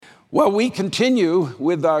Well, we continue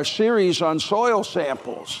with our series on soil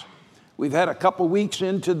samples. We've had a couple weeks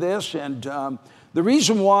into this, and the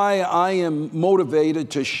reason why I am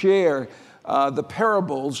motivated to share the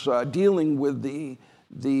parables dealing with the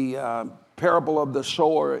parable of the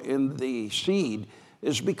sower and the seed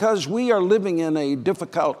is because we are living in a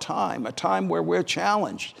difficult time, a time where we're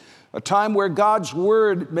challenged, a time where God's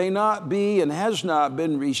word may not be and has not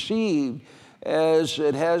been received as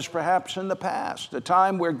it has perhaps in the past, a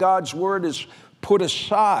time where God's word is put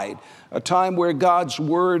aside, a time where God's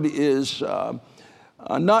word is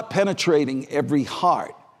not penetrating every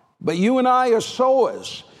heart. But you and I are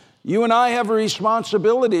sowers. You and I have a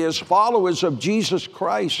responsibility as followers of Jesus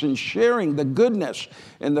Christ in sharing the goodness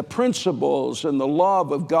and the principles and the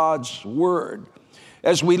love of God's word.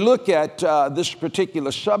 As we look at this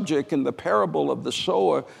particular subject in the parable of the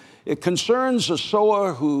sower, it concerns a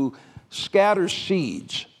sower who scatters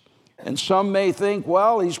seeds. And some may think,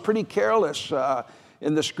 well, he's pretty careless.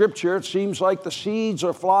 In the scripture, it seems like the seeds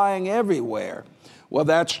are flying everywhere. Well,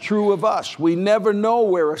 that's true of us. We never know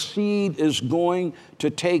where a seed is going to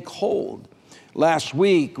take hold. Last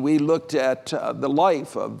week, we looked at the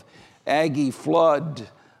life of Aggie Flood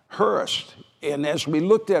Hurst. And as we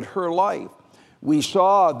looked at her life, we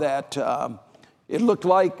saw that it looked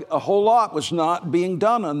like a whole lot was not being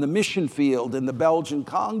done on the mission field in the Belgian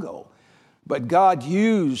Congo. But God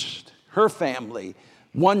used her family.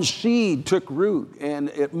 One seed took root and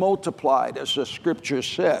it multiplied, as the scripture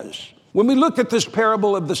says. When we look at this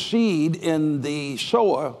parable of the seed in the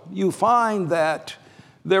sower, you find that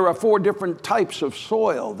there are 4 different types of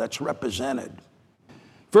soil that's represented.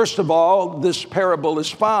 First of all, this parable is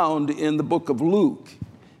found in the book of Luke.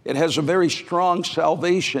 It has a very strong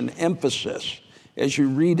salvation emphasis as you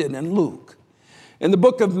read it in Luke. In the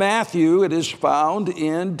book of Matthew, it is found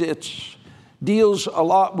and it deals a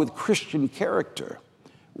lot with Christian character.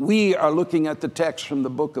 We are looking at the text from the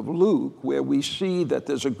book of Luke, where we see that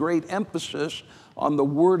there's a great emphasis on the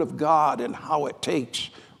Word of God and how it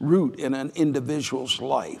takes root in an individual's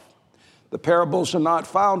life. The parables are not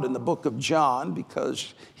found in the book of John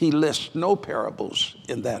because he lists no parables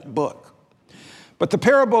in that book. But the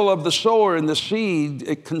parable of the sower and the seed,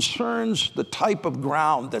 it concerns the type of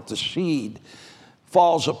ground that the seed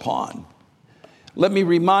falls upon. Let me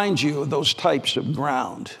remind you of those types of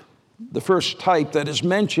ground. The first type that is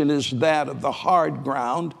mentioned is that of the hard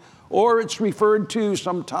ground, or it's referred to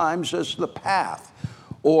sometimes as the path,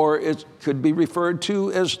 or it could be referred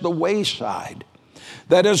to as the wayside.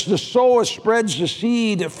 That as the sower spreads the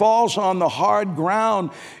seed, it falls on the hard ground,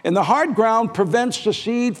 and the hard ground prevents the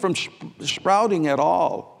seed from sprouting at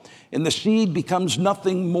all, and the seed becomes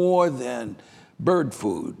nothing more than bird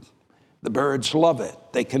food. The birds love it.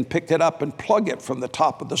 They can pick it up and plug it from the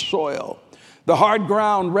top of the soil. The hard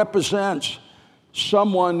ground represents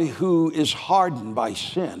someone who is hardened by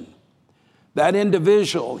sin. That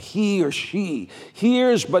individual, he or she,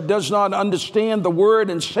 hears but does not understand the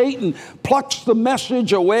word, and Satan plucks the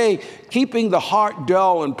message away, keeping the heart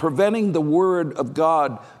dull and preventing the word of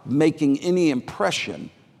God making any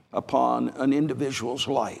impression upon an individual's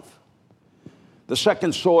life. The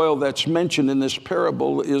second soil that's mentioned in this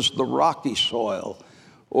parable is the rocky soil,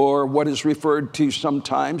 or what is referred to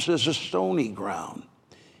sometimes as a stony ground.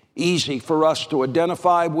 Easy for us to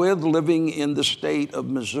identify with living in the state of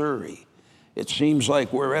Missouri. It seems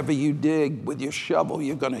like wherever you dig with your shovel,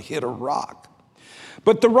 you're going to hit a rock.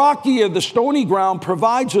 But the rocky or the stony ground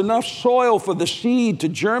provides enough soil for the seed to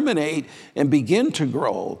germinate and begin to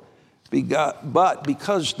grow, but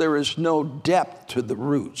because there is no depth to the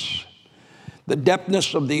roots, the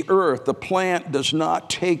depthness of the earth, the plant does not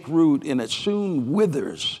take root, and it soon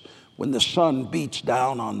withers when the sun beats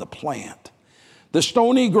down on the plant. The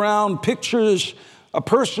stony ground pictures a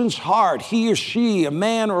person's heart, he or she, a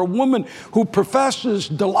man or a woman who professes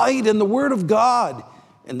delight in the Word of God,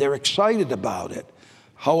 and they're excited about it.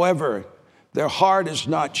 However, their heart is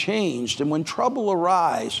not changed, and when trouble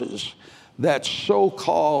arises, that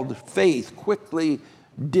so-called faith quickly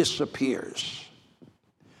disappears.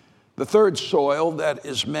 The third soil that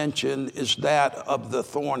is mentioned is that of the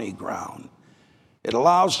thorny ground. It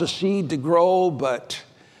allows the seed to grow, but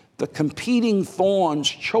the competing thorns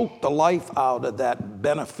choke the life out of that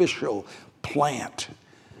beneficial plant.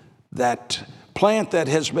 That plant that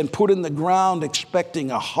has been put in the ground expecting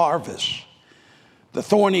a harvest. The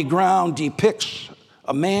thorny ground depicts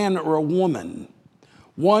a man or a woman,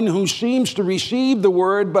 one who seems to receive the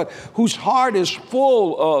word, but whose heart is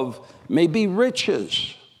full of maybe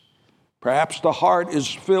riches. Perhaps the heart is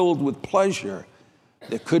filled with pleasure.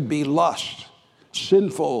 There could be lust,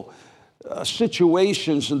 sinful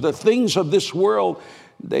situations, and the things of this world,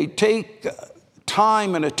 they take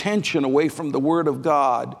time and attention away from the Word of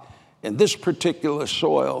God, and this particular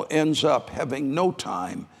soil ends up having no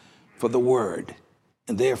time for the Word,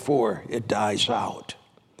 and therefore it dies out.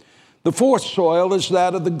 The fourth soil is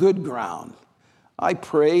that of the good ground. I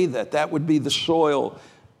pray that that would be the soil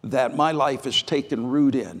that my life has taken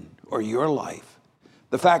root in, or your life.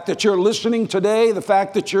 The fact that you're listening today, the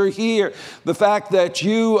fact that you're here, the fact that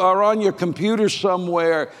you are on your computer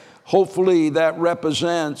somewhere, hopefully that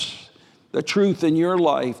represents the truth in your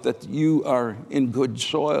life that you are in good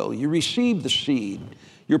soil. You receive the seed.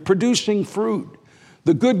 You're producing fruit.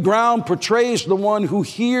 The good ground portrays the one who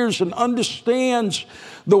hears and understands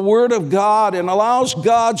the Word of God and allows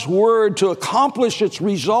God's Word to accomplish its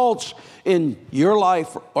results in your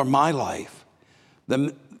life or my life.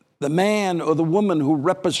 The man or the woman who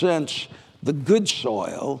represents the good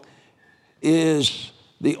soil is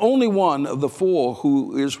the only one of the four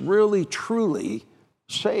who is really, truly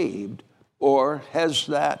saved or has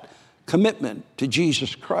that commitment to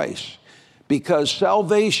Jesus Christ, because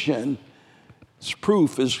salvation's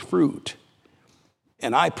proof is fruit.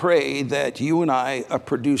 And I pray that you and I are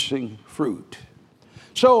producing fruit.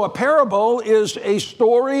 So a parable is a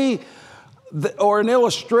story or an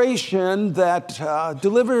illustration that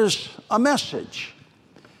delivers a message.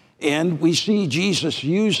 And we see Jesus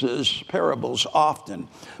uses parables often.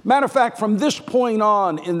 Matter of fact, from this point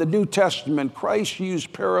on in the New Testament, Christ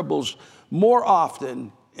used parables more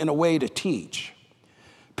often in a way to teach.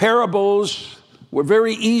 Parables were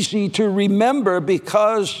very easy to remember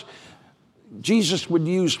because Jesus would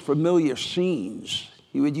use familiar scenes.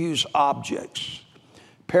 He would use objects.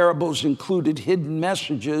 Parables included hidden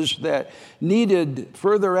messages that needed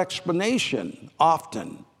further explanation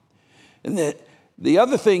often. And the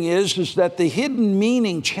other thing is that the hidden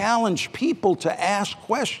meaning challenged people to ask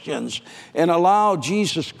questions and allow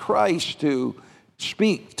Jesus Christ to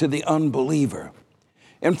speak to the unbeliever.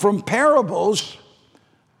 And from parables,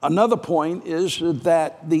 another point is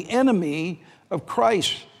that the enemy of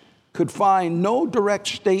Christ could find no direct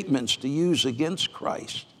statements to use against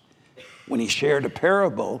Christ. When he shared a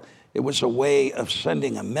parable, it was a way of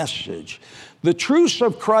sending a message. The truths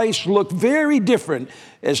of Christ look very different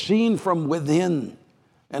as seen from within.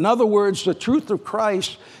 In other words, the truth of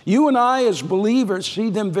Christ, you and I as believers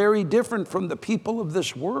see them very different from the people of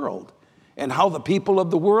this world and how the people of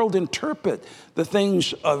the world interpret the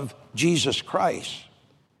things of Jesus Christ.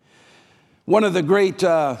 One of the great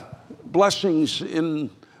blessings in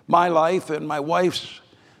my life and my wife's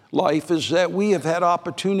life is that we have had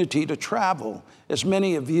opportunity to travel, as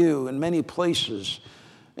many of you, in many places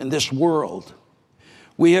in this world.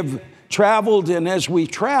 We have traveled, and as we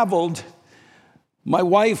traveled, my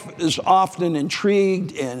wife is often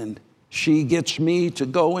intrigued, and she gets me to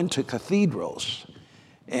go into cathedrals.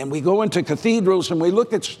 And we go into cathedrals and we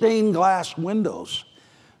look at stained glass windows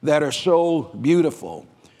that are so beautiful,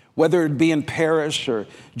 whether it be in Paris or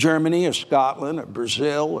Germany or Scotland or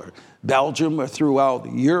Brazil or Belgium or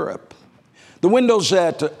throughout Europe. The windows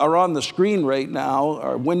that are on the screen right now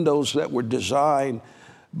are windows that were designed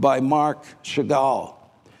by Marc Chagall.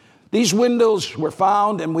 These windows were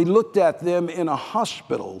found, and we looked at them in a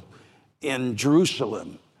hospital in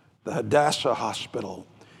Jerusalem, the Hadassah Hospital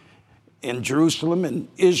in Jerusalem in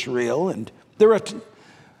Israel. And there are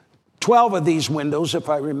 12 of these windows, if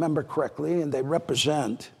I remember correctly, and they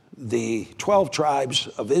represent the 12 tribes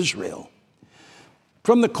of Israel.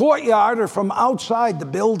 From the courtyard or from outside the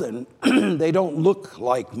building, they don't look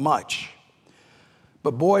like much.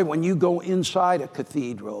 But boy, when you go inside a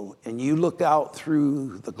cathedral and you look out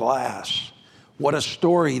through the glass, what a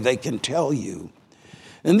story they can tell you.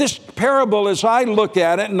 And this parable, as I look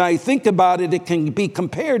at it and I think about it, it can be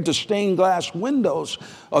compared to stained glass windows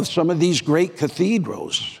of some of these great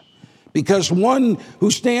cathedrals. Because one who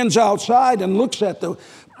stands outside and looks at the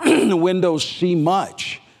windows see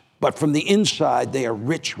much, but from the inside, they are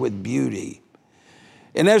rich with beauty.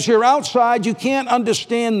 And as you're outside, you can't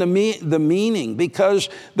understand the meaning because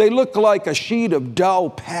they look like a sheet of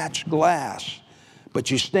dull patched glass.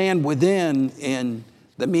 But you stand within and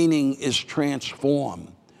the meaning is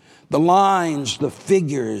transformed. The lines, the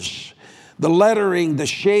figures, the lettering, the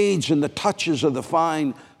shades and the touches of the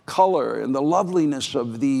fine color and the loveliness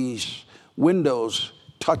of these windows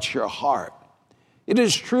touch your heart. It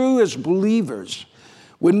is true as believers.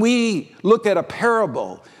 When we look at a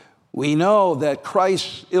parable, we know that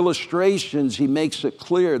Christ's illustrations, he makes it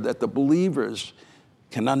clear that the believers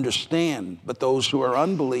can understand, but those who are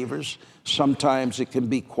unbelievers, sometimes it can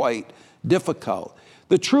be quite difficult.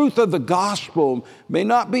 The truth of the gospel may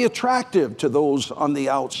not be attractive to those on the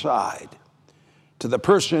outside. to the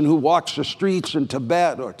person who walks the streets in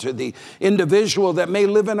Tibet, or to the individual that may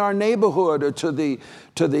live in our neighborhood, or to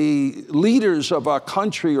the leaders of our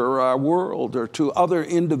country or our world, or to other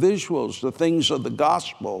individuals, the things of the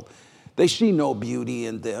gospel, they see no beauty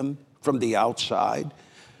in them from the outside.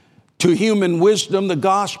 To human wisdom, the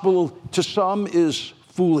gospel to some is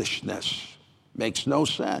foolishness. Makes no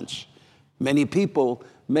sense. Many people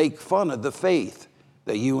make fun of the faith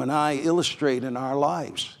that you and I illustrate in our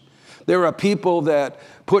lives. There are people that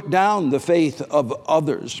put down the faith of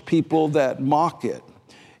others, people that mock it.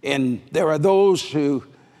 And there are those who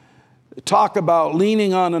talk about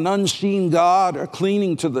leaning on an unseen God or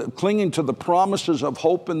clinging to the promises of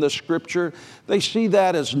hope in the Scripture. They see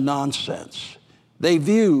that as nonsense. They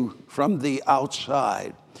view from the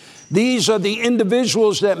outside. These are the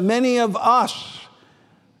individuals that many of us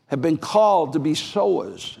have been called to be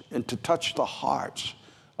sowers and to touch the hearts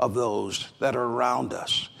of those that are around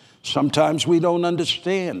us. Sometimes we don't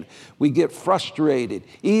understand. We get frustrated.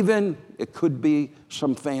 Even it could be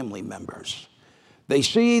some family members. They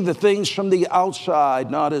see the things from the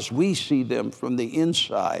outside, not as we see them from the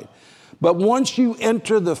inside. But once you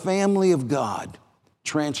enter the family of God,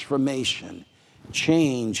 transformation,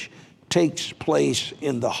 change takes place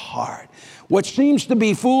in the heart. What seems to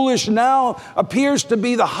be foolish now appears to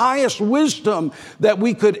be the highest wisdom that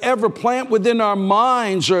we could ever plant within our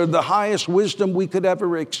minds, or the highest wisdom we could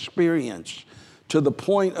ever experience, to the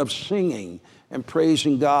point of singing and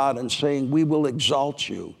praising God and saying, "We will exalt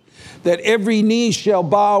you." That every knee shall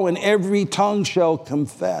bow and every tongue shall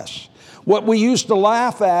confess. What we used to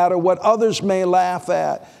laugh at, or what others may laugh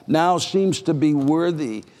at, now seems to be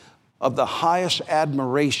worthy of the highest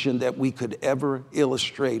admiration that we could ever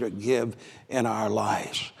illustrate or give in our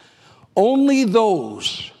lives. Only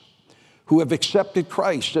those who have accepted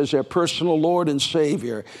Christ as their personal Lord and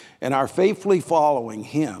Savior and are faithfully following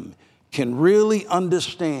Him can really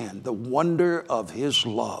understand the wonder of His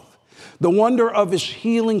love, the wonder of His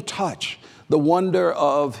healing touch, the wonder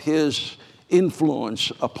of His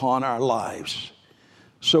influence upon our lives.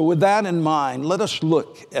 So with that in mind, let us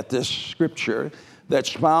look at this scripture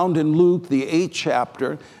that's found in Luke, the 8th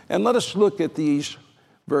chapter, and let us look at these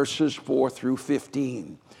verses 4 through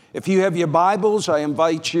 15. If you have your Bibles, I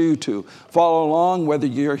invite you to follow along, whether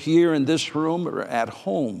you're here in this room or at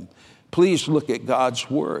home. Please look at God's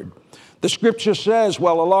Word. The scripture says,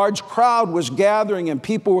 while a large crowd was gathering and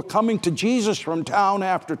people were coming to Jesus from town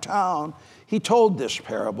after town, He told this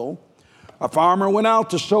parable. A farmer went out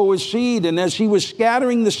to sow his seed, and as he was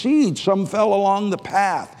scattering the seed, some fell along the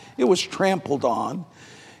path. It was trampled on,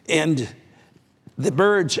 and the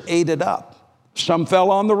birds ate it up. Some fell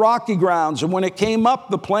on the rocky grounds, and when it came up,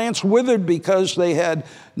 the plants withered because they had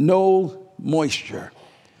no moisture.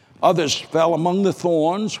 Others fell among the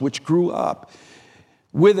thorns, which grew up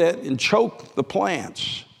with it and choked the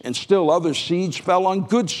plants. And still other seeds fell on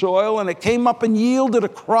good soil, and it came up and yielded a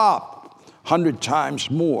crop 100 times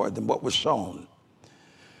more than what was sown.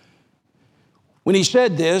 When He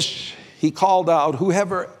said this, He called out,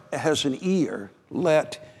 "Whoever has an ear,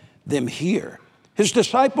 let them hear." His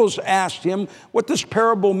disciples asked Him what this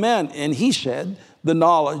parable meant, and He said, "The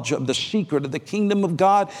knowledge of the secret of the kingdom of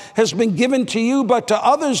God has been given to you, but to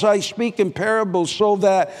others I speak in parables, so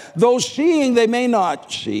that though seeing they may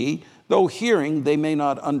not see, though hearing they may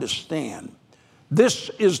not understand." This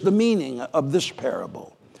is the meaning of this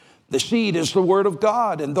parable. The seed is the word of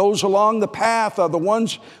God, and those along the path are the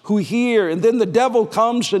ones who hear. And then the devil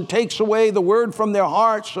comes and takes away the word from their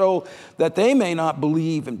hearts so that they may not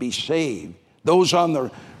believe and be saved. Those on the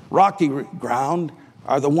rocky ground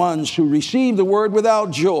are the ones who receive the word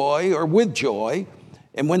without joy, or with joy,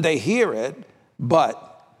 and when they hear it,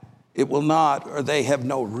 but it will not, or they have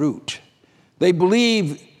no root. They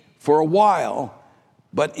believe for a while,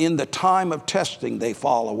 but in the time of testing they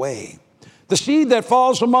fall away. The seed that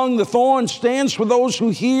falls among the thorns stands for those who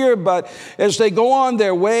hear, but as they go on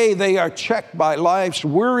their way, they are checked by life's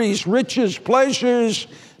worries, riches, pleasures.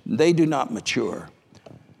 They do not mature.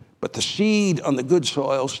 But the seed on the good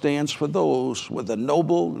soil stands for those with a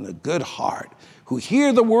noble and a good heart, who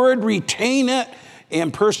hear the word, retain it,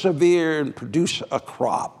 and persevere and produce a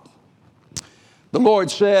crop. The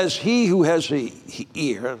Lord says, "He who has an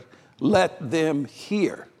ear, let them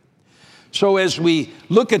hear." So as we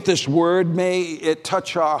look at this word, may it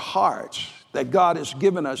touch our hearts, that God has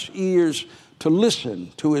given us ears to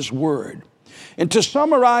listen to His word. And to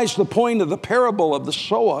summarize the point of the parable of the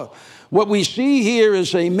sower, what we see here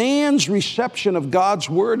is a man's reception of God's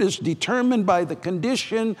word is determined by the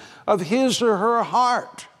condition of his or her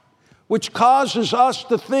heart, which causes us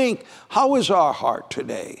to think, how is our heart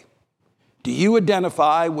today? Do you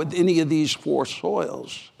identify with any of these four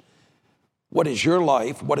soils? What is your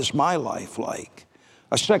life? What is my life like?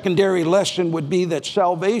 A secondary lesson would be that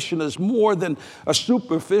salvation is more than a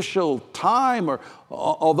superficial time, or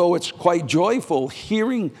although it's quite joyful,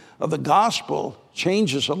 hearing of the gospel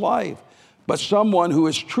changes a life. But someone who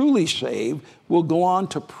is truly saved will go on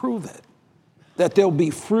to prove it, that there'll be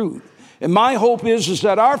fruit. And my hope is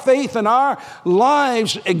that our faith and our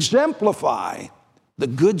lives exemplify the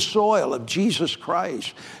good soil of Jesus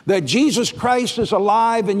Christ, that Jesus Christ is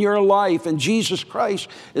alive in your life and Jesus Christ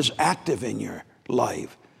is active in your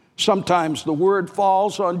life. Sometimes the word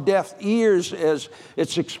falls on deaf ears as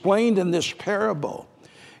it's explained in this parable.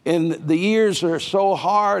 And the ears are so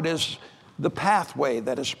hard as the pathway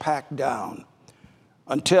that is packed down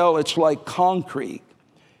until it's like concrete.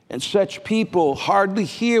 And such people hardly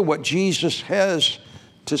hear what Jesus has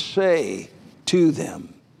to say to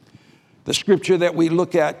them. The scripture that we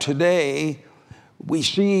look at today, we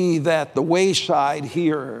see that the wayside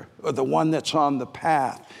hearer, or the one that's on the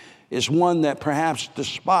path, is one that perhaps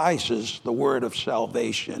despises the word of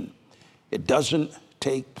salvation. It doesn't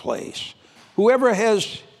take place. Whoever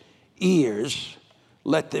has ears,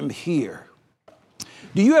 let them hear.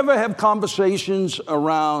 Do you ever have conversations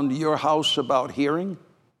around your house about hearing?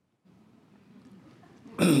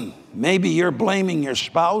 Maybe you're blaming your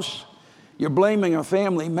spouse. You're blaming a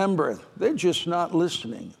family member. They're just not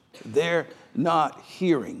listening. They're not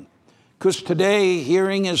hearing. Because today,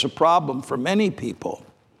 hearing is a problem for many people.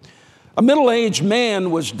 A middle-aged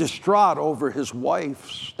man was distraught over his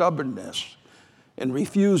wife's stubbornness and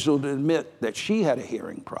refusal to admit that she had a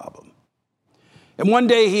hearing problem. And one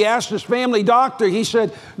day he asked his family doctor, he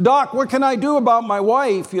said, "Doc, what can I do about my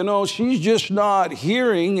wife? You know, she's just not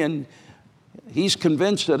hearing," and he's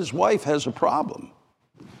convinced that his wife has a problem.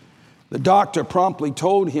 The doctor promptly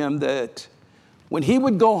told him that when he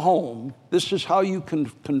would go home, this is how you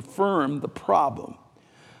can confirm the problem.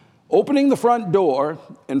 Opening the front door,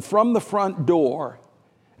 and from the front door,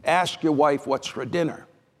 ask your wife what's for dinner.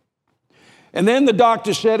 And then the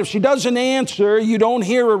doctor said, if she doesn't answer, you don't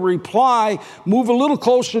hear a reply, move a little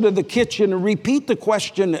closer to the kitchen and repeat the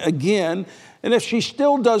question again. And if she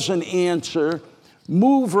still doesn't answer,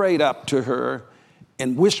 move right up to her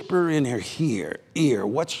and whisper in her ear,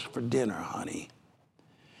 "What's for dinner, honey?"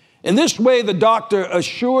 In this way, the doctor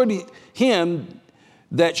assured him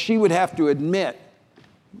that she would have to admit,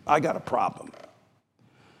 "I got a problem."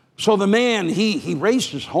 So the man, he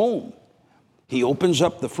races home. He opens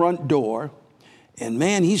up the front door, and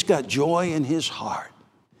man, he's got joy in his heart.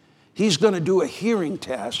 He's going to do a hearing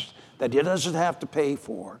test that he doesn't have to pay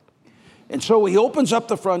for. And so he opens up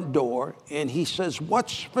the front door, and he says,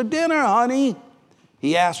 "What's for dinner, honey?"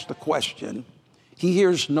 He asks the question. He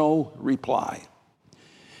hears no reply.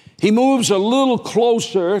 He moves a little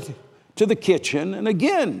closer to the kitchen, and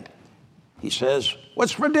again, he says,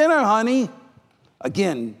 "What's for dinner, honey?"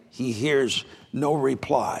 Again, he hears no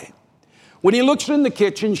reply. When he looks in the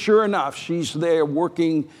kitchen, sure enough, she's there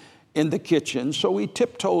working in the kitchen. So he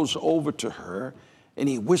tiptoes over to her, and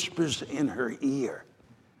he whispers in her ear,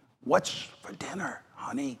 "What's for dinner,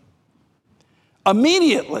 honey?"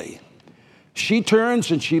 Immediately, she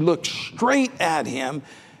turns and she looks straight at him,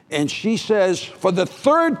 and she says, "For the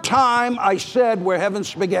third time, I said we're having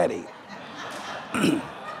spaghetti."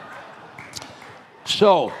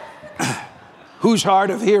 So, who's hard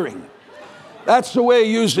of hearing? That's the way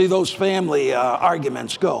usually those family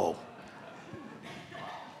arguments go.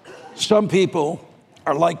 Some people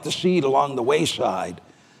are like the seed along the wayside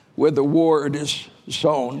where the word is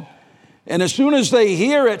sown. And as soon as they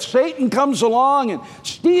hear it, Satan comes along and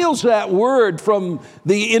steals that word from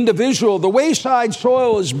the individual. The wayside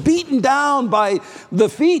soil is beaten down by the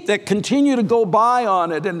feet that continue to go by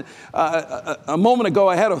on it. And a moment ago,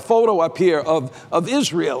 I had a photo up here of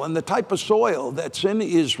Israel and the type of soil that's in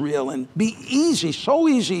Israel. And so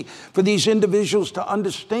easy for these individuals to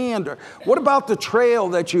understand. Or what about the trail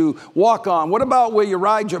that you walk on? What about where you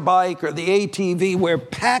ride your bike or the ATV, where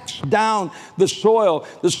it packs down the soil?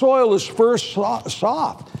 The soil is first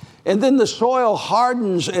soft, and then the soil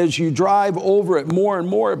hardens as you drive over it more and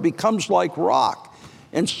more. It becomes like rock.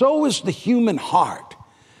 And so is the human heart.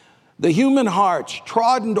 The human heart's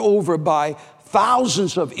trodden over by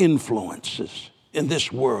thousands of influences in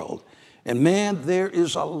this world. And man, there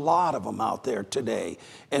is a lot of them out there today.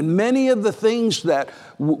 And many of the things that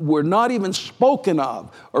were not even spoken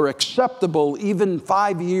of or acceptable even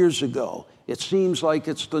 5 years ago, it seems like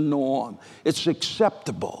it's the norm. It's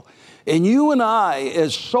acceptable. And you and I,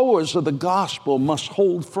 as sowers of the gospel, must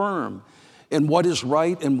hold firm in what is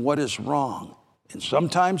right and what is wrong. And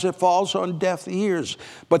sometimes it falls on deaf ears.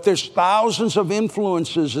 But there's thousands of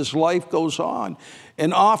influences as life goes on.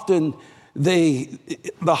 And often the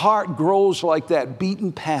heart grows like that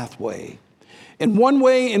beaten pathway. And one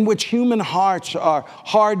way in which human hearts are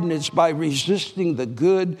hardened is by resisting the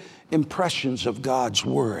good impressions of God's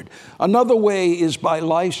word. Another way is by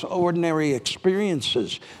life's ordinary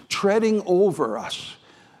experiences treading over us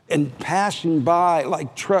and passing by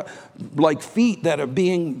like feet that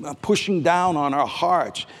are pushing down on our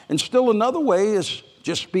hearts. And still another way is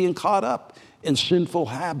just being caught up in sinful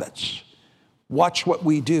habits. Watch what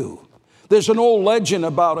we do. There's an old legend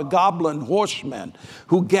about a goblin horseman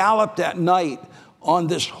who galloped at night on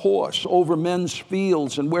this horse over men's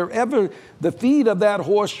fields, and wherever the feet of that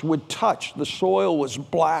horse would touch, the soil was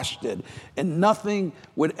blasted, and nothing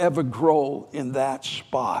would ever grow in that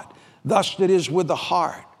spot. Thus it is with the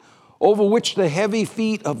heart, over which the heavy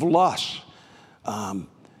feet of lust,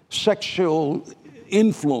 sexual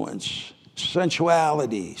influence,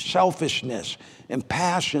 sensuality, selfishness, and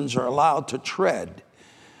passions are allowed to tread.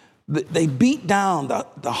 They beat down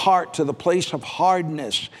the heart to the place of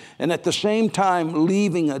hardness, and at the same time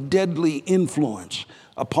leaving a deadly influence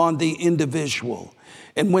upon the individual.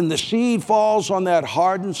 And when the seed falls on that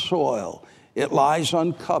hardened soil, it lies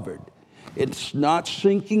uncovered. It's not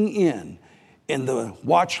sinking in, and the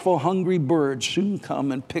watchful, hungry birds soon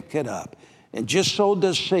come and pick it up. And just so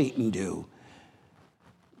does Satan do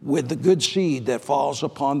with the good seed that falls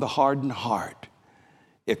upon the hardened heart.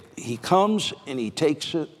 He comes and he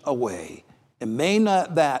takes it away. And may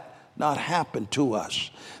that not happen to us.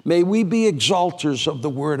 May we be exalters of the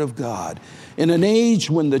Word of God in an age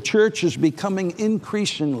when the church is becoming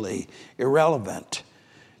increasingly irrelevant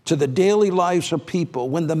to the daily lives of people,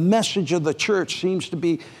 when the message of the church seems to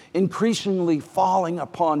be increasingly falling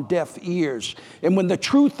upon deaf ears, and when the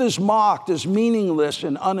truth is mocked as meaningless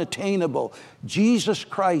and unattainable. Jesus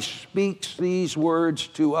Christ speaks these words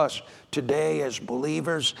to us today as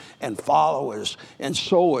believers and followers and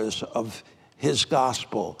sowers of his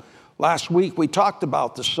gospel. Last week we talked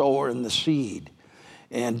about the sower and the seed.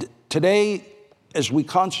 And today, as we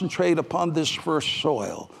concentrate upon this first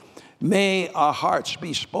soil, may our hearts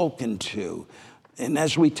be spoken to. And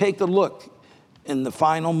as we take a look in the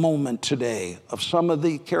final moment today of some of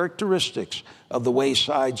the characteristics of the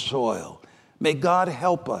wayside soil, may God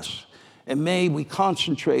help us, and may we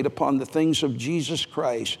concentrate upon the things of Jesus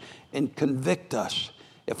Christ and convict us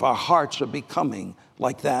if our hearts are becoming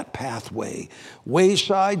like that pathway.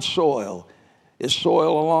 Wayside soil is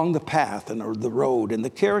soil along the path and the road. And the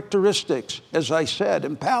characteristics, as I said,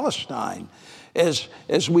 in Palestine, as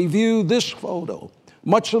we view this photo,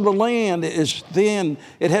 much of the land is thin.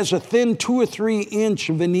 It has a thin 2 or 3 inch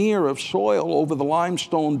veneer of soil over the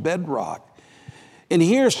limestone bedrock. And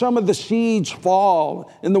here some of the seeds fall,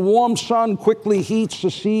 and the warm sun quickly heats the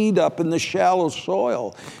seed up in the shallow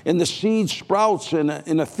soil, and the seed sprouts in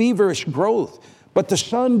a feverish growth. But the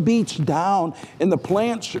sun beats down, and the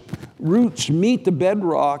plant's roots meet the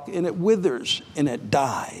bedrock, and it withers, and it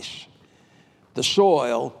dies. The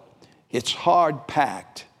soil, it's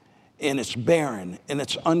hard-packed, and it's barren, and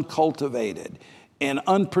it's uncultivated and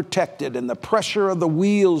unprotected, and the pressure of the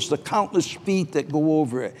wheels, the countless feet that go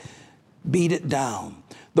over it, beat it down.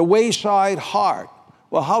 The wayside heart,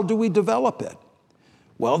 well, how do we develop it?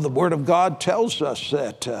 Well, the Word of God tells us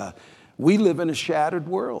that we live in a shattered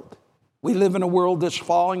world. We live in a world that's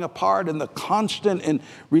falling apart, and the constant and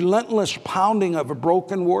relentless pounding of a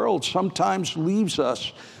broken world sometimes leaves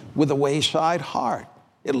us with a wayside heart.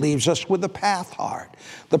 It leaves us with a path heart.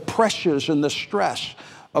 The pressures and the stress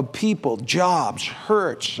of people, jobs,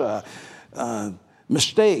 hurts,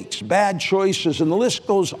 mistakes, bad choices, and the list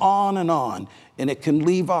goes on, and it can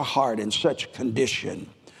leave our heart in such condition.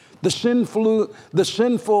 The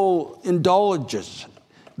sinful indulgence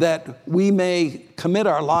that we may commit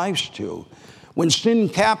our lives to, when sin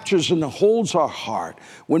captures and holds our heart,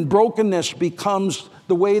 when brokenness becomes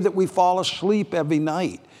the way that we fall asleep every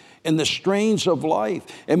night, and the strains of life,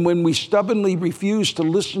 and when we stubbornly refuse to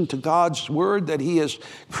listen to God's word that he has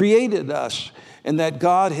created us, and that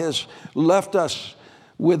God has left us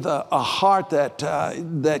with a heart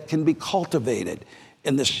that can be cultivated,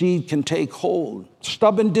 and the seed can take hold.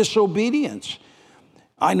 Stubborn disobedience.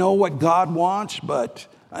 I know what God wants,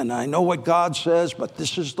 and I know what God says, but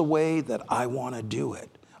this is the way that I want to do it.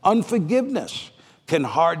 Unforgiveness can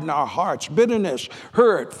harden our hearts. Bitterness,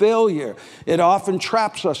 hurt, failure. It often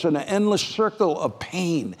traps us in an endless circle of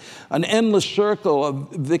pain, an endless circle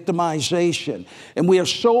of victimization. And we are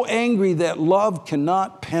so angry that love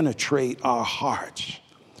cannot penetrate our hearts.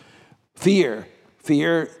 Fear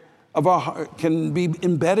of our heart can be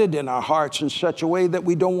embedded in our hearts in such a way that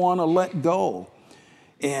we don't want to let go.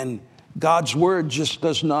 And God's word just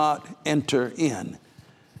does not enter in.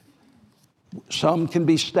 Some can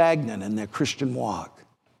be stagnant in their Christian walk.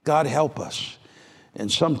 God help us.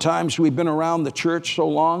 And sometimes we've been around the church so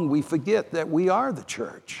long, we forget that we are the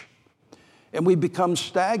church. And we become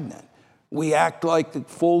stagnant. We act like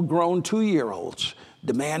full-grown 2-year-olds,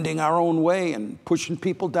 demanding our own way and pushing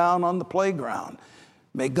people down on the playground.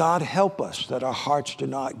 May God help us that our hearts do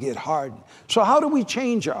not get hardened. So how do we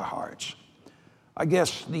change our hearts? I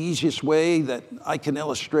guess the easiest way that I can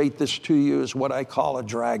illustrate this to you is what I call a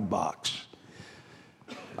drag box.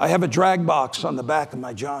 I have a drag box on the back of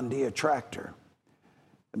my John Deere tractor.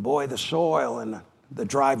 And boy, the soil in the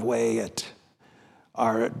driveway at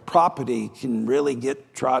our property can really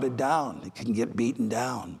get trodden down. It can get beaten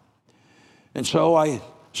down. And so I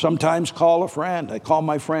sometimes call a friend. I call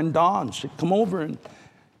my friend Don, say, come over and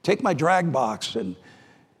take my drag box. And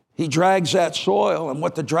he drags that soil, and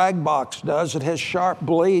what the drag box does, it has sharp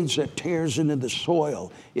blades that tears into the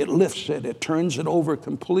soil. It lifts it, it turns it over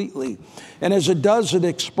completely. And as it does, it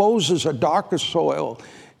exposes a darker soil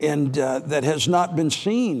and that has not been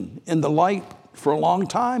seen in the light for a long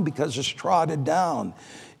time because it's trodden down.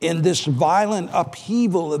 In this violent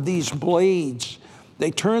upheaval of these blades, they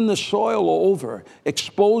turn the soil over,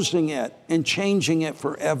 exposing it and changing it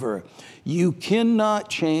forever. You cannot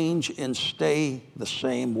change and stay the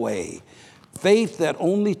same way. Faith that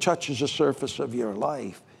only touches the surface of your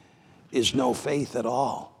life is no faith at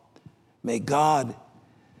all. May God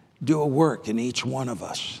do a work in each one of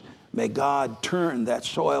us. May God turn that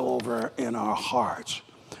soil over in our hearts.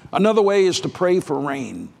 Another way is to pray for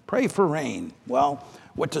rain. Pray for rain. Well,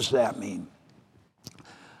 what does that mean?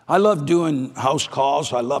 I love doing house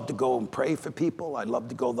calls. I love to go and pray for people. I love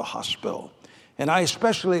to go to the hospital. And I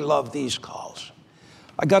especially love these calls.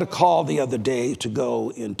 I got a call the other day to go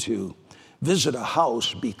into visit a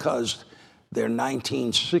house because their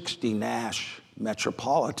 1960 Nash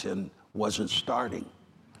Metropolitan wasn't starting.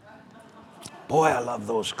 Boy, I love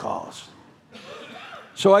those calls.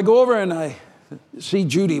 So I go over and I see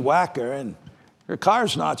Judy Wacker, and her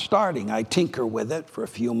car's not starting. I tinker with it for a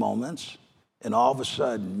few moments, and all of a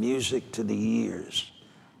sudden, music to the ears,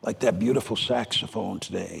 like that beautiful saxophone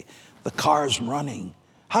today. The car's running.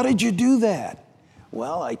 How did you do that?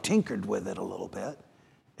 Well, I tinkered with it a little bit,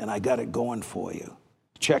 and I got it going for you.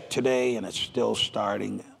 Check today, and it's still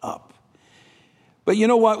starting up. But you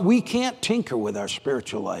know what? We can't tinker with our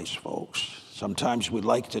spiritual lives, folks. Sometimes we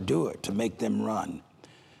like to do it to make them run.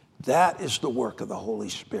 That is the work of the Holy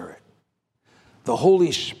Spirit. The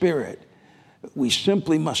Holy Spirit, we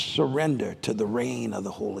simply must surrender to the reign of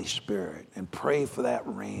the Holy Spirit and pray for that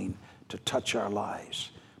reign to touch our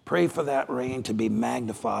lives. Pray for that reign to be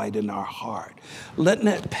magnified in our heart, letting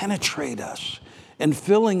it penetrate us and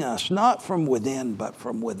filling us, not from within, but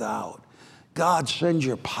from without. God, send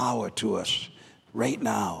your power to us right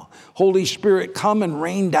now. Holy Spirit, come and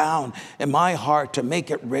rain down in my heart to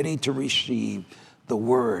make it ready to receive the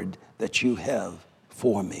word that you have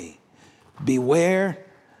for me. Beware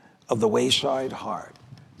of the wayside heart.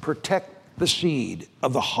 Protect the seed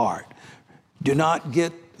of the heart. Do not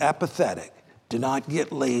get apathetic. Do not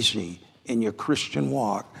get lazy in your Christian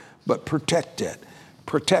walk, but protect it.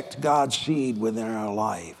 Protect God's seed within our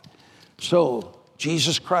life. So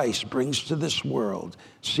Jesus Christ brings to this world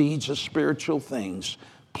seeds of spiritual things,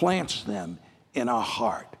 plants them in our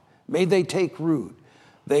heart. May they take root.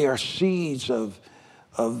 They are seeds of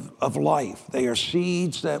life. They are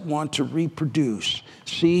seeds that want to reproduce,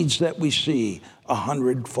 seeds that we see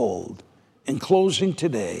 100-fold. In closing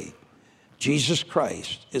today, Jesus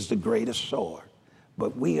Christ is the greatest sower,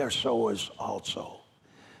 but we are sowers also.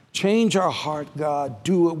 Change our heart, God.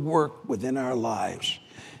 Do a work within our lives.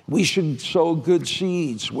 We should sow good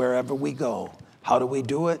seeds wherever we go. How do we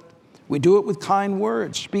do it? We do it with kind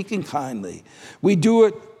words, speaking kindly. We do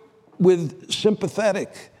it with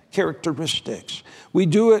sympathetic characteristics. We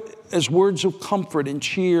do it as words of comfort and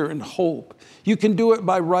cheer and hope. You can do it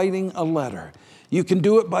by writing a letter. You can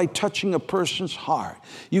do it by touching a person's heart.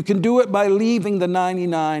 You can do it by leaving the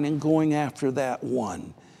 99 and going after that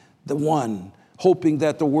one, the one, hoping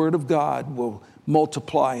that the word of God will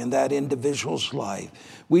multiply in that individual's life.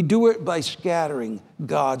 We do it by scattering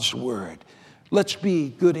God's word. Let's be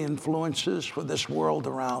good influences for this world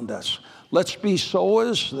around us. Let's be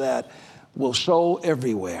sowers that will sow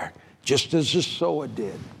everywhere, just as the sower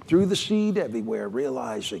did. Threw the seed everywhere,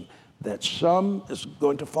 realizing that some is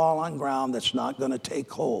going to fall on ground that's not going to take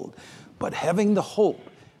hold. But having the hope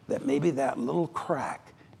that maybe that little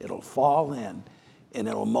crack, it'll fall in and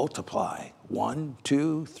it'll multiply 1,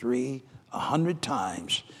 2, 3, 100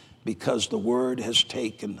 times because the word has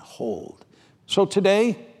taken hold. So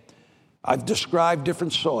today, I've described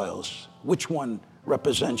different soils. Which one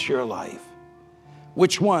represents your life?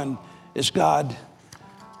 Which one is God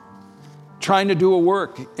trying to do a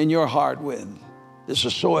work in your heart with? Is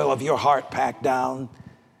the soil of your heart packed down?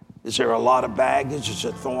 Is there a lot of baggage? Is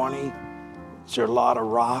it thorny? Is there a lot of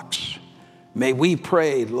rocks? May we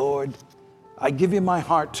pray, Lord, I give you my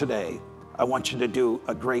heart today. I want you to do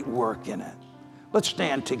a great work in it. Let's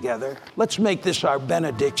stand together. Let's make this our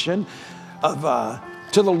benediction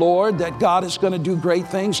to the Lord, that God is going to do great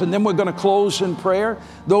things. And then we're going to close in prayer.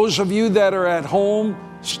 Those of you that are at home,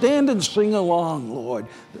 stand and sing along, Lord.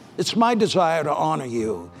 It's my desire to honor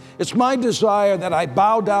you. It's my desire that I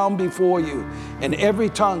bow down before you, and every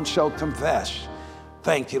tongue shall confess.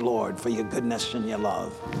 Thank you, Lord, for your goodness and your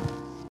love.